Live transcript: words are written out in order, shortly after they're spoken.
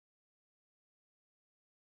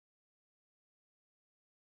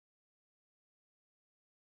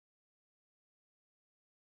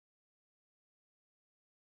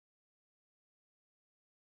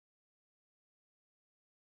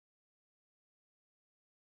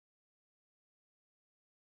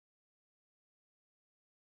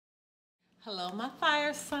Hello, my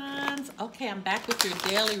fire signs. Okay, I'm back with your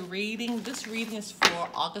daily reading. This reading is for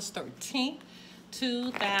August 13th,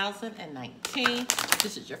 2019.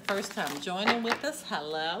 This is your first time joining with us.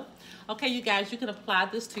 Hello. Okay, you guys, you can apply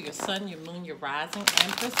this to your sun, your moon, your rising,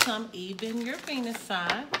 and for some, even your Venus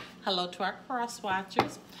sign. Hello to our cross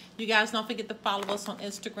watchers. You guys, don't forget to follow us on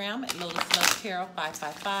Instagram at Lotus Love Tarot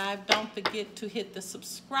 555. Don't forget to hit the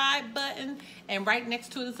subscribe button, and right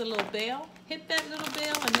next to it is a little bell. Hit that little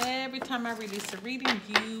bell, and every time I release a reading,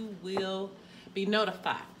 you will be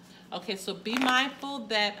notified. Okay, so be mindful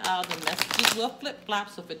that the messages will flip-flop,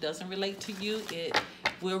 so if it doesn't relate to you, it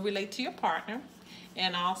will relate to your partner.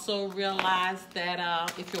 And also realize that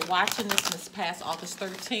if you're watching this past August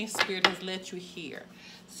 13th, Spirit has let you hear.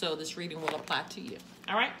 So this reading will apply to you.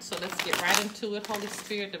 All right, so let's get right into it. Holy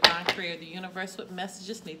Spirit, Divine Creator of the Universe, what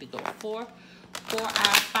messages need to go forth for our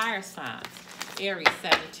fire signs? Aries,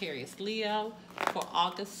 Sagittarius, Leo, for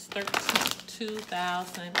August 13th,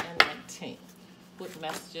 2019. What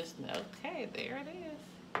messages? Okay, there it is.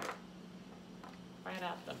 Right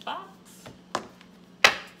out the box.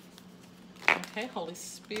 Okay, Holy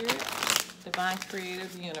Spirit, Divine Creator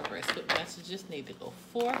of the Universe, what messages need to go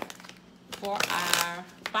forth for our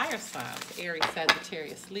fire signs? Aries,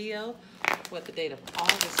 Sagittarius, Leo, with the date of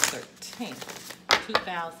August 13th,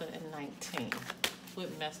 2019. What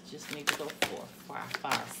messages need to go forth for our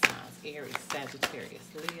fire signs? Aries, Sagittarius,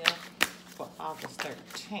 Leo, for August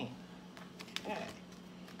 13th. Okay.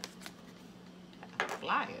 Got a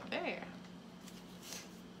flyer there.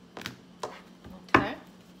 Okay.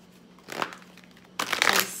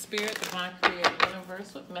 Holy Spirit, Divine Creator of the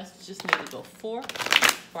Universe, what messages need to go forth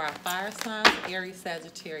for our fire signs? Aries,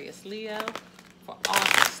 Sagittarius, Leo, for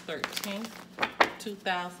August 13th,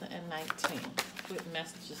 2019. What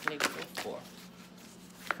messages need to go forth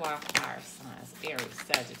for our fire signs? Aries,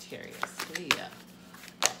 Sagittarius, Leo,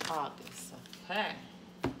 for August. Okay.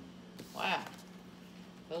 Wow.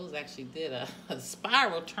 Those actually did a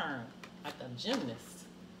spiral turn, like a gymnast.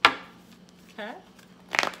 Okay.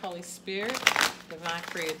 Holy Spirit, Divine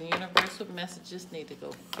Creator of the Universe, what messages need to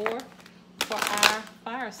go forth for our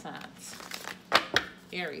fire signs?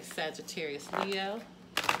 Aries, Sagittarius, Leo,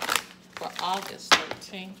 for August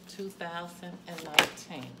 13th,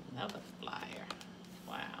 2019. Another flyer.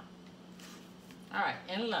 Wow. All right,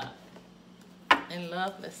 in love. In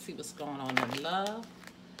love, let's see what's going on in love.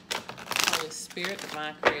 Holy Spirit,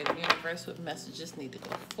 Divine Creator of the Universe, what messages need to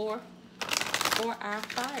go forth for our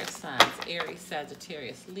fire signs? Aries,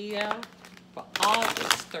 Sagittarius, Leo, for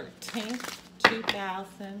August 13th,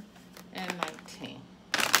 2019.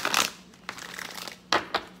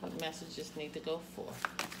 What messages need to go forth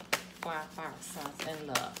for our fire signs in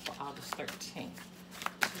love for August 13th,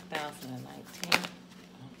 2019?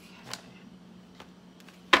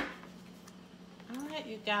 Okay. All right,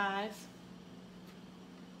 you guys.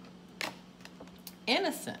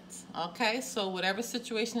 Innocence. Okay, so whatever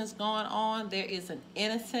situation is going on, there is an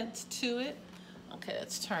innocence to it. Okay,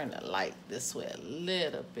 let's turn the light this way a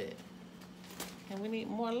little bit. And we need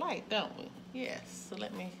more light, don't we? Yes. So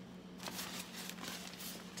let me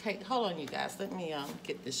hold on, you guys. Let me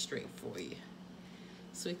get this straight for you,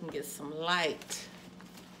 so we can get some light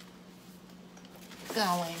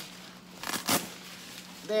going.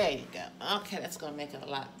 There you go. Okay, that's gonna make it a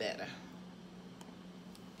lot better.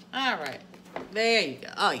 All right. There you go.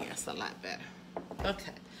 Oh, yes, a lot better.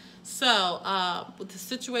 Okay. So, with the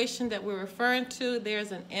situation that we're referring to,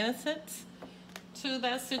 there's an innocence to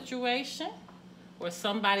that situation, or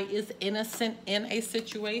somebody is innocent in a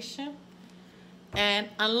situation, and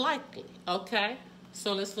unlikely. Okay?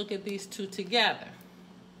 So, let's look at these two together.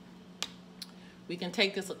 We can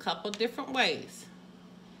take this a couple different ways.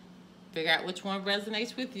 Figure out which one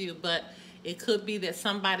resonates with you, but it could be that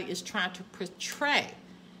somebody is trying to portray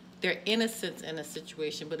their innocence in a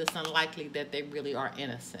situation, but it's unlikely that they really are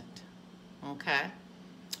innocent. Okay?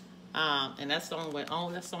 And that's the only way,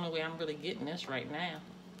 that's the only way I'm really getting this right now.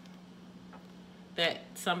 That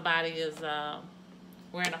somebody is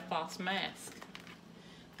wearing a false mask.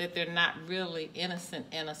 That they're not really innocent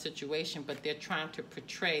in a situation, but they're trying to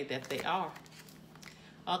portray that they are.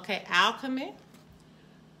 Okay, alchemy.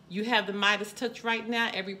 You have the Midas touch right now.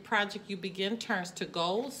 Every project you begin turns to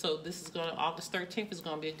gold. So this is going to, August 13th is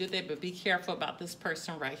going to be a good day, but be careful about this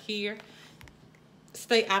person right here.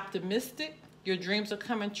 Stay optimistic. Your dreams are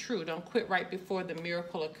coming true. Don't quit right before the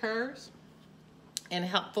miracle occurs. And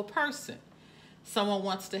helpful person. Someone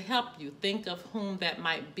wants to help you. Think of whom that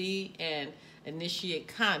might be and initiate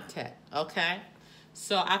contact. Okay?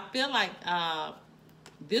 So I feel like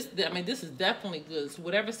this is definitely good. So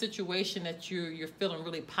whatever situation that you're feeling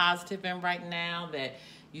really positive in right now, that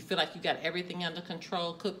You feel like you got everything under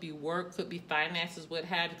control. Could be work, could be finances, what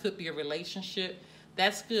have you. Could be a relationship.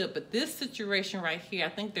 That's good. But this situation right here, I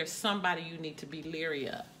think there's somebody you need to be leery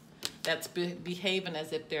of. That's behaving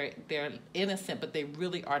as if they're innocent, but they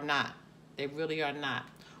really are not. They really are not.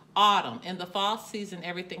 Autumn. In the fall season,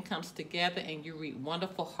 everything comes together and you reap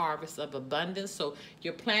wonderful harvests of abundance. So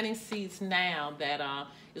you're planting seeds now that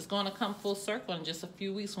is going to come full circle in just a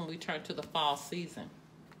few weeks when we turn to the fall season.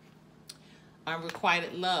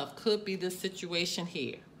 Unrequited love could be this situation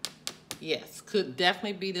here. Yes, could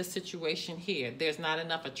definitely be this situation here. There's not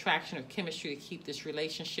enough attraction or chemistry to keep this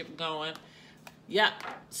relationship going. Yep.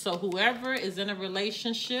 So whoever is in a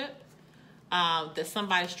relationship, that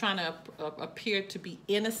somebody's trying to appear to be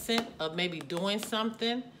innocent of maybe doing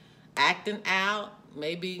something, acting out,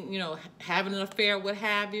 maybe, you know, having an affair, what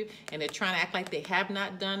have you, and they're trying to act like they have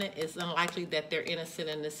not done it, it's unlikely that they're innocent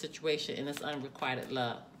in this situation, and it's unrequited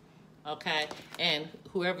love. Okay? And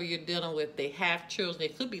whoever you're dealing with, they have children. They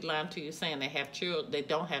could be lying to you saying they have children. They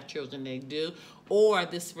don't have children. They do. Or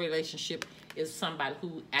this relationship is somebody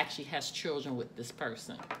who actually has children with this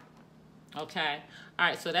person. Okay? All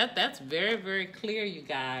right, so that's very, very clear, you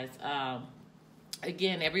guys.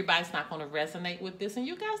 Again, everybody's not going to resonate with this. And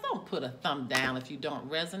you guys don't put a thumb down if you don't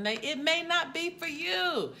resonate. It may not be for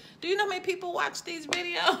you. Do you know how many people watch these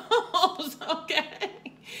videos? Okay?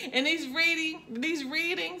 And these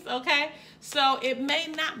readings, okay? So it may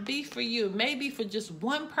not be for you. It may be for just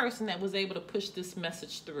one person that was able to push this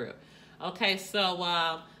message through. Okay,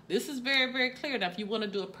 so this is very, very clear. Now, if you want to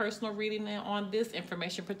do a personal reading on this,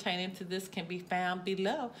 information pertaining to this can be found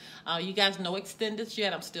below. You guys know extendeds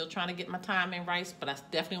yet. I'm still trying to get my timing right, but I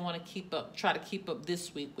definitely want to try to keep up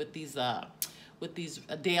this week with these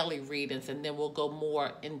daily readings, and then we'll go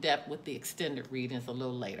more in depth with the extended readings a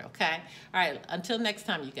little later, okay? All right, until next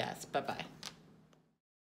time, you guys. Bye-bye.